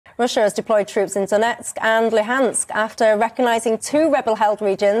Russia has deployed troops in Donetsk and Luhansk after recognising two rebel-held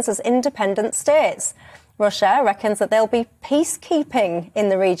regions as independent states. Russia reckons that there'll be peacekeeping in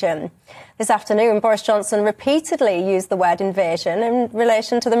the region. This afternoon, Boris Johnson repeatedly used the word invasion in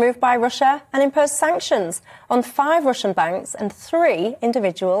relation to the move by Russia and imposed sanctions on 5 Russian banks and 3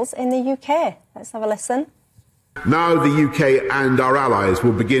 individuals in the UK. Let's have a listen. Now the UK and our allies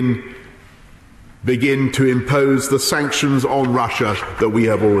will begin to impose the sanctions on Russia that we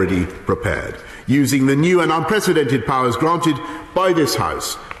have already prepared, using the new and unprecedented powers granted by this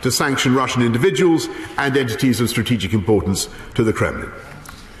House to sanction Russian individuals and entities of strategic importance to the Kremlin.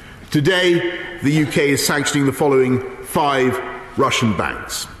 Today, the UK is sanctioning the following 5 Russian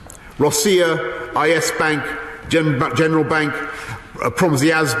banks: Rossiya, IS Bank, General Bank,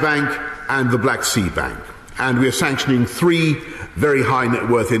 Promsyaz Bank and the Black Sea Bank. And we are sanctioning 3 very high net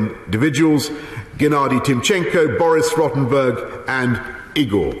worth individuals: Gennady Timchenko, Boris Rottenberg and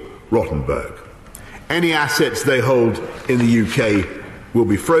Igor Rottenberg. Any assets they hold in the UK will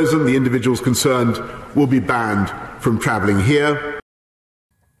be frozen. The individuals concerned will be banned from travelling here.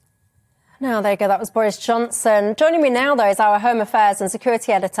 Now, there you go. That was Boris Johnson. Joining me now, though, is our Home Affairs and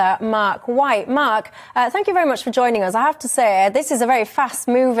Security Editor, Mark White. Mark, thank you very much for joining us. I have to say, this is a very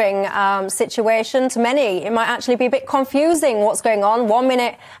fast-moving situation. To many, it might actually be a bit confusing what's going on. 1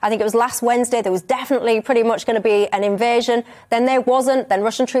 minute, I think it was last Wednesday, there was definitely pretty much going to be an invasion. Then there wasn't. Then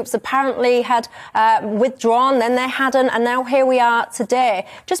Russian troops apparently had withdrawn. Then they hadn't. And now here we are today.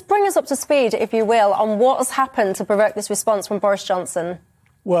 Just bring us up to speed, if you will, on what has happened to provoke this response from Boris Johnson.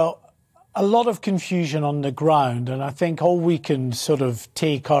 Well, a lot of confusion on the ground, and I think all we can sort of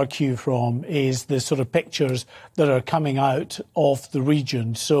take our cue from is the sort of pictures that are coming out of the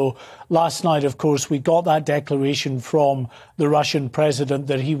region. So last night, of course, we got that declaration from the Russian president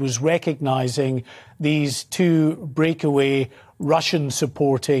that he was recognising these 2 breakaway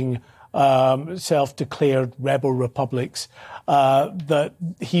Russian-supporting self-declared rebel republics, that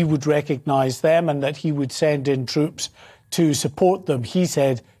he would recognise them and that he would send in troops to support them. He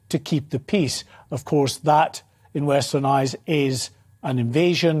said to keep the peace. Of course, that, in Western eyes, is an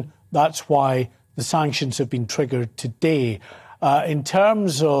invasion. That's why the sanctions have been triggered today. In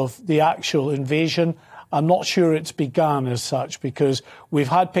terms of the actual invasion, I'm not sure it's begun as such, because we've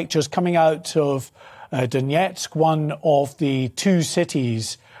had pictures coming out of Donetsk, one of the 2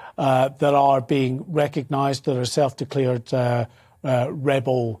 cities that are being recognised, that are self-declared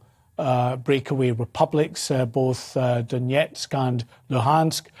rebel breakaway republics, both Donetsk and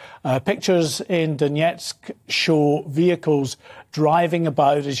Luhansk. Pictures in Donetsk show vehicles driving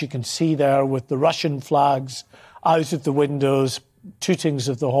about, as you can see there, with the Russian flags out of the windows, tootings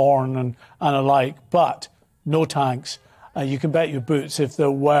of the horn and alike, but no tanks. You can bet your boots if there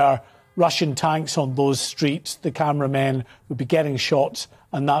were Russian tanks on those streets, the cameramen would be getting shots,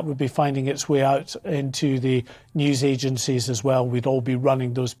 and that would be finding its way out into the news agencies as well. We'd all be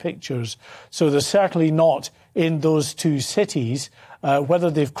running those pictures. So they're certainly not in those 2 cities. Whether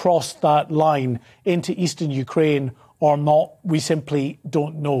they've crossed that line into eastern Ukraine or not, we simply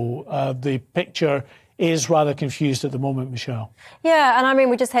don't know. The picture is rather confused at the moment, Michelle. Yeah, and I mean,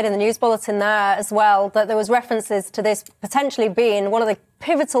 we just had in the news bulletin there as well that there was references to this potentially being one of the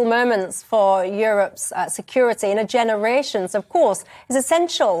pivotal moments for Europe's security in a generation. So, of course, it's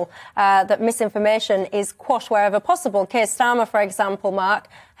essential that misinformation is quashed wherever possible. Keir Starmer, for example, Mark,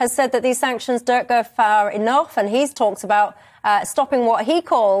 has said that these sanctions don't go far enough, and he's talked about stopping what he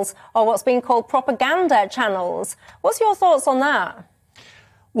calls, or what's being called, propaganda channels. What's your thoughts on that?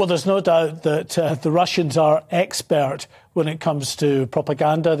 Well, there's no doubt that the Russians are expert when it comes to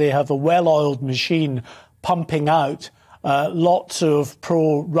propaganda. They have a well-oiled machine pumping out lots of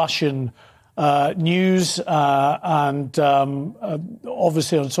pro-Russian news and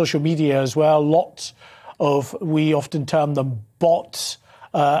obviously on social media as well. Lots of, we often term them bots,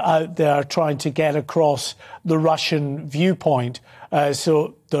 out there trying to get across the Russian viewpoint.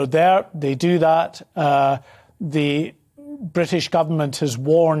 So they're there, they do that. The British government has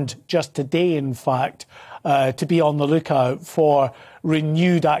warned just today, in fact, to be on the lookout for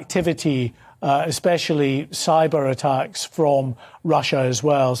renewed activity, especially cyber attacks from Russia as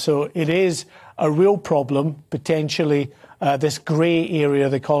well. So it is a real problem, potentially, this grey area,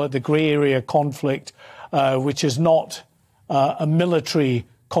 they call it the grey area conflict, which is not a military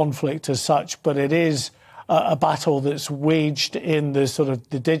conflict as such, but it is a battle that's waged in the sort of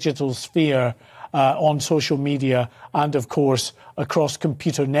the digital sphere, on social media and, of course, across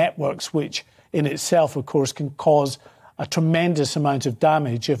computer networks, which in itself, of course, can cause a tremendous amount of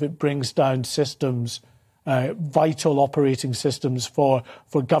damage if it brings down systems, vital operating systems for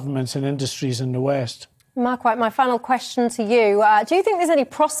governments and industries in the West. Mark White, my final question to you. Do you think there's any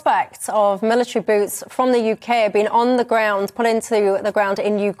prospect of military boots from the UK being on the ground, put into the ground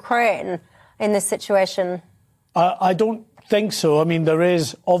in Ukraine in this situation? I don't think so. I mean, there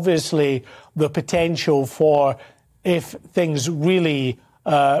is obviously the potential for, if things really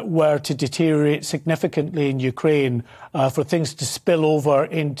were to deteriorate significantly in Ukraine, for things to spill over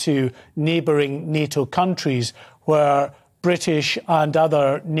into neighbouring NATO countries where British and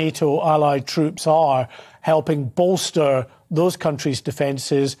other NATO allied troops are helping bolster those countries'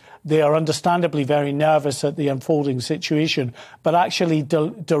 defences. They are understandably very nervous at the unfolding situation, but actually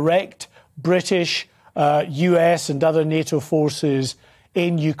direct British, US and other NATO forces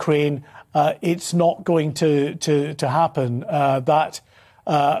in Ukraine, it's not going to happen.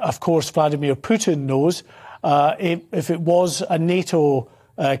 Of course, Vladimir Putin knows. If it was a NATO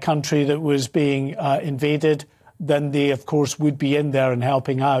country that was being invaded, then they, of course, would be in there and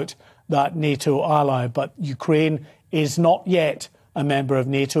helping out that NATO ally. But Ukraine is not yet a member of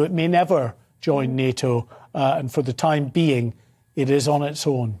NATO. It may never join NATO. And for the time being, it is on its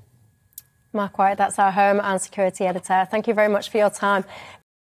own. Mark White, that's our Home and Security Editor. Thank you very much for your time.